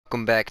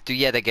Welcome back to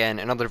yet again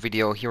another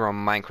video here on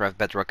Minecraft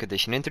Bedrock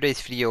Edition. In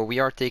today's video we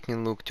are taking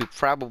a look to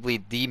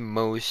probably the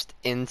most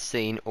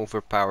insane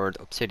overpowered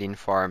obsidian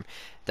farm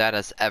that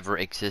has ever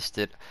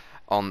existed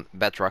on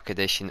Bedrock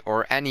Edition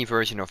or any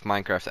version of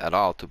Minecraft at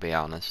all, to be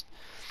honest.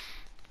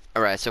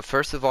 Alright, so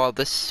first of all,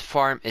 this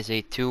farm is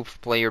a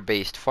two-player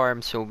based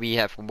farm, so we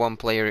have one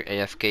player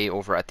AFK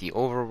over at the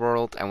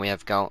overworld and we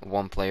have got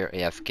one player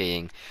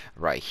AFKing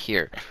right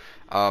here.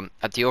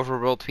 At the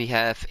overworld we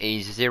have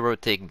a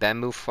zero-tick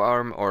bamboo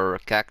farm or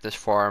cactus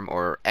farm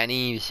or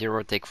any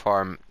zero-tick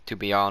farm, to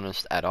be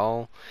honest, at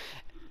all.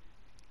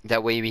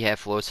 That way we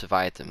have loads of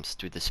items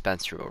to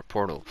dispense through our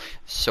portal.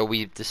 So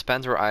we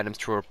dispense our items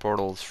through our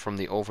portals from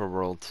the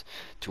overworld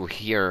to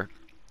here.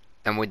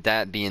 And with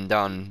that being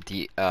done,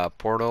 the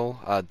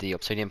portal, the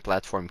obsidian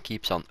platform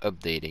keeps on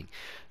updating.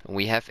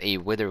 We have a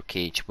wither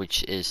cage,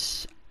 which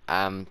is,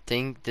 I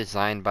think,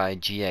 designed by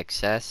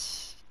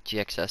GXSS.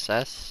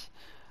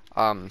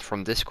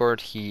 From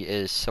Discord. He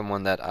is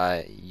someone that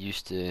I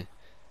used to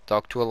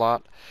talk to a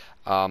lot.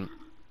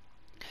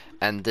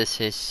 And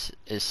this is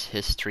his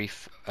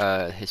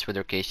his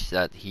wither cage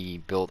that he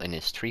built in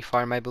his tree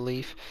farm, I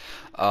believe.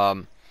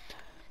 Well,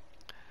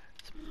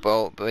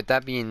 with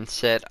that being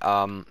said,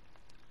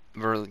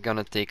 we're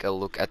gonna take a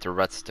look at the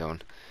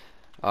redstone.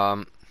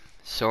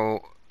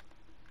 So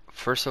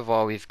first of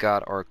all, we've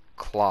got our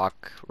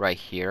clock right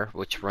here,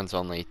 which runs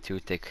on a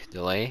 2-tick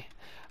delay.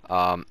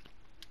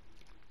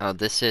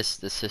 This is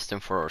the system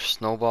for our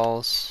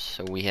snowballs.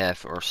 So we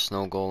have our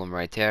snow golem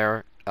right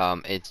there.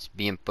 It's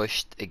being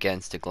pushed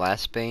against the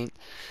glass pane,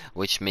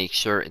 which makes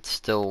sure it's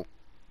still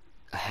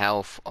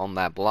health on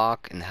that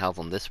block and health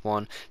on this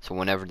one. So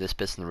whenever this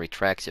piston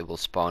retracts, it will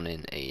spawn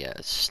in a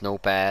snow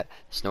pad,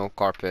 snow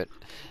carpet,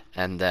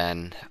 and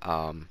then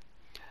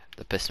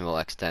the piston will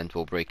extend,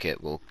 we'll break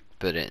it, we'll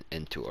put it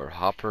into our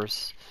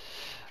hoppers.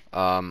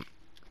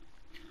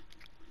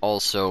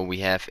 Also, we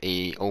have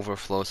a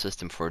overflow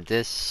system for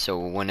this, so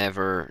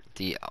whenever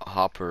the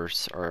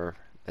hoppers are,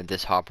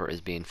 this hopper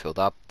is being filled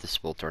up,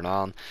 this will turn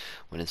on.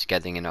 When it's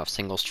getting enough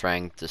single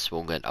strength, this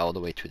will get all the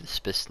way to this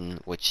piston,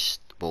 which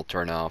will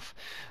turn off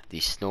the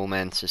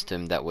snowman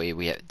system. That way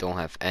we don't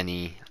have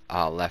any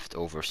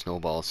leftover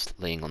snowballs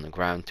laying on the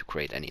ground to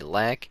create any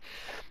lag.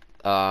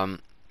 Right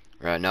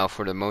now,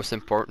 for the most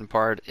important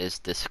part is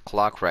this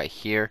clock right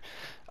here.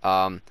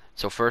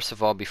 So first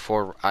of all,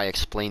 before I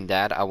explain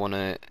that, I want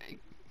to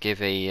give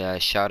a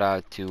shout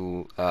out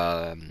to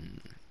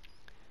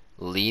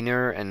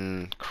Leaner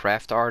and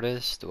Craft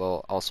Artist,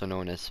 well, also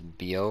known as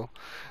BO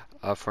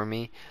for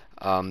me.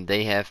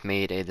 They have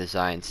made a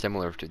design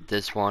similar to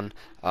this one,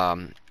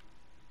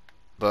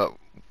 but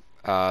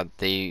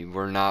they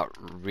were not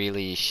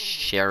really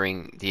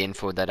sharing the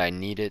info that I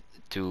needed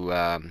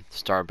to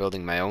start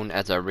building my own,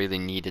 as I really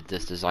needed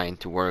this design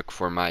to work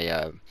for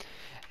my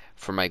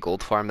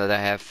gold farm that I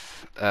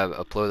have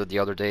uploaded the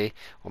other day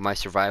on my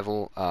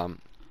survival.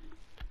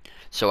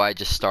 So I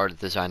just started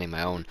designing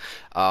my own.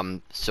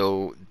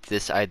 So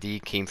this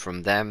idea came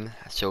from them,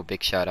 so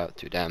big shout out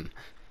to them.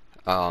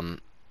 But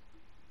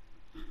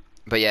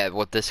yeah,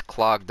 what this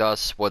clock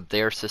does, what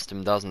their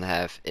system doesn't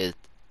have,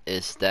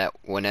 is that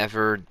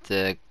whenever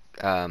the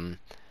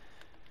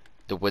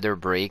wither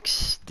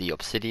breaks the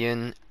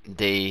obsidian,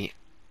 they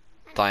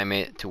time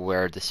it to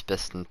where this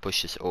piston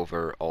pushes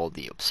over all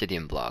the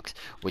obsidian blocks,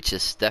 which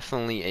is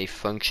definitely a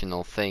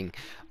functional thing,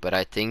 but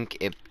I think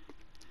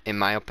in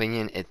my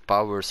opinion, it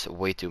powers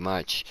way too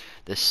much.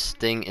 This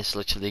thing is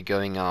literally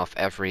going off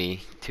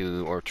every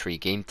 2 or 3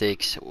 game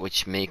ticks,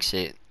 which makes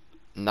it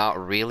not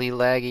really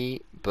laggy,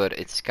 but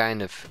it's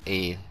kind of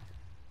a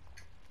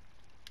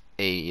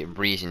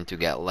reason to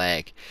get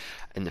lag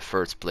in the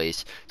first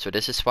place. So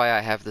this is why I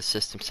have the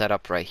system set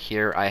up right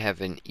here. I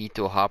have an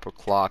Ito hopper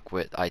clock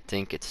with, I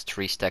think it's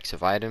 3 stacks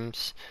of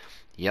items.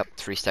 Yep,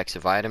 3 stacks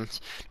of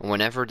items. And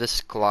whenever this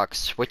clock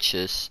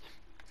switches,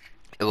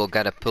 it will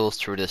get a pulse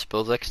through this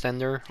pulse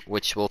extender,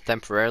 which will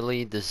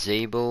temporarily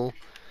disable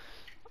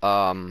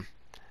the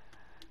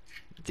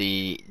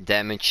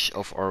damage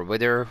of our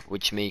wither,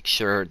 which makes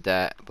sure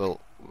that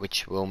will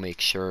make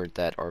sure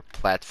that our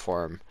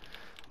platform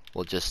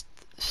will just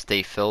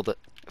stay filled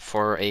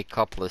for a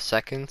couple of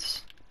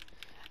seconds.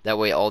 That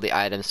way all the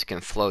items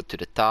can float to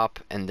the top,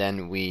 and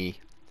then we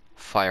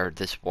fire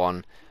this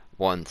one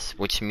once,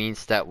 which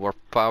means that we're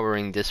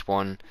powering this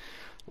one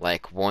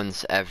like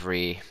once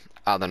every,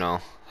 I don't know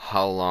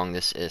how long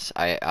this is.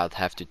 I'd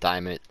have to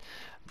time it,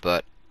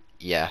 but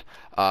yeah,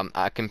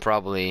 I can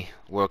probably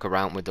work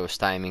around with those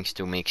timings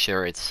to make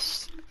sure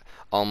it's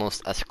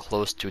almost as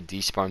close to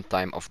despawn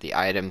time of the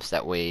items.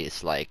 That way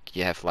it's like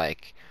you have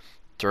like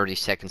 30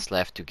 seconds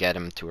left to get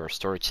them to our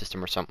storage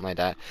system or something like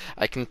that.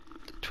 I can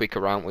tweak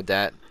around with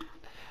that,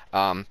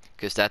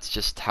 because that's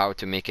just how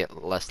to make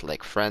it less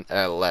like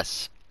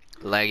less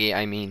laggy,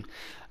 I mean.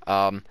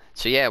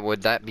 So yeah,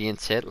 with that being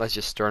said, let's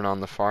just turn on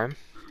the farm.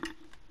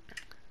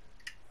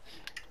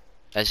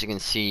 As you can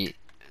see,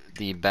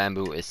 the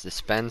bamboo is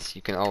dispensed.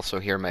 You can also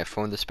hear my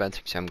phone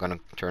dispensing, so I'm gonna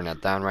turn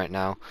that down right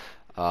now.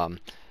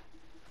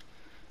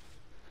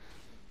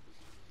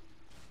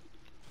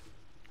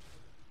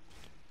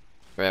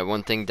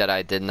 One thing that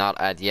I did not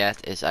add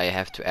yet is I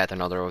have to add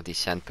another of these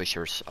sand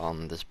pushers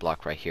on this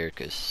block right here,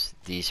 because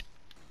these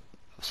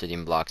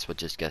obsidian blocks would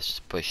just get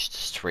pushed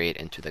straight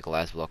into the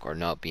glass block or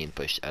not being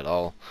pushed at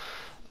all.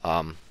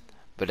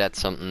 But that's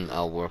something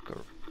I'll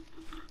work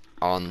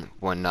on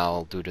when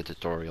I'll do the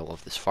tutorial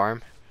of this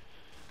farm.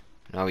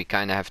 Now we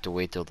kinda have to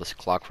wait till this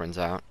clock runs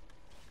out.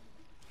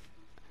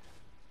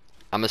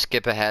 I'm gonna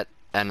skip ahead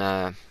and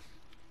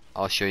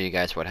I'll show you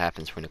guys what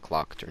happens when the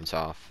clock turns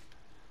off.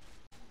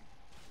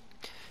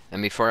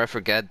 And before I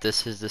forget,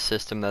 this is the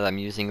system that I'm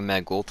using in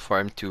my gold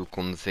farm to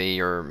convey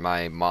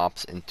my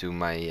mobs into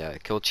my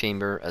kill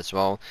chamber as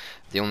well.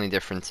 The only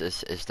difference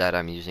is that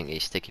I'm using a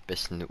sticky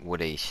piston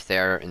with a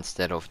stair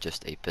instead of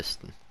just a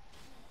piston.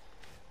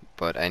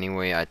 But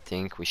anyway, I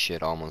think we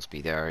should almost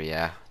be there,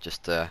 yeah.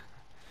 Just a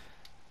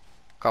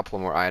couple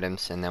more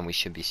items and then we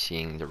should be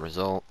seeing the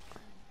result.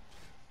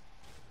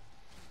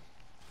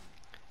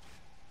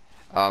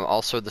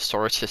 Also the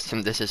storage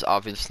system, this is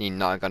obviously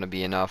not gonna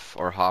be enough.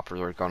 Our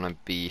hoppers are gonna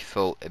be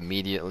full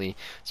immediately,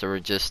 so we're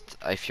just,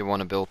 if you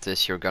want to build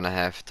this, you're gonna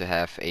have to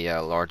have a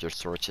larger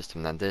storage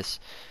system than this,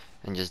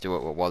 and just do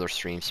it with water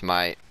streams.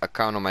 My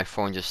account on my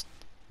phone just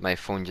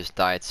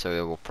died, so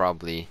it will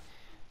probably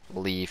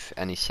leave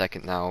any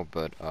second now,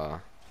 but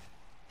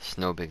it's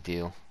no big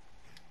deal.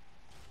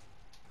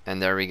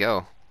 And there we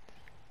go.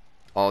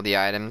 All the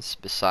items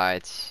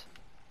besides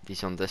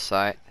these on this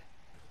side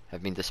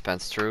have been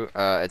dispensed through.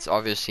 It's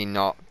obviously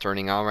not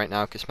turning on right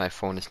now because my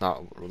phone is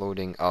not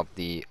loading up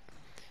the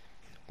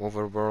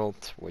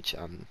overworld, which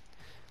I'm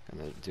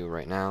gonna do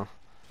right now.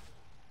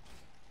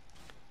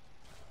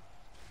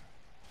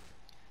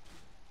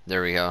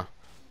 There we go.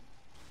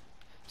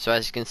 So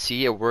as you can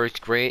see, it works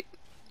great.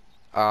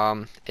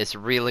 It's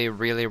really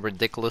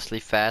ridiculously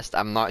fast.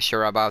 I'm not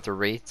sure about the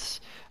rates.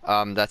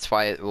 That's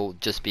why it will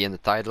just be in the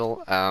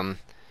title.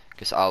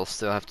 Because I'll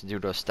still have to do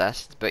those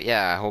tests. But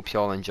yeah, I hope you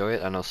all enjoy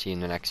it, and I'll see you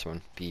in the next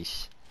one.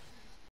 Peace.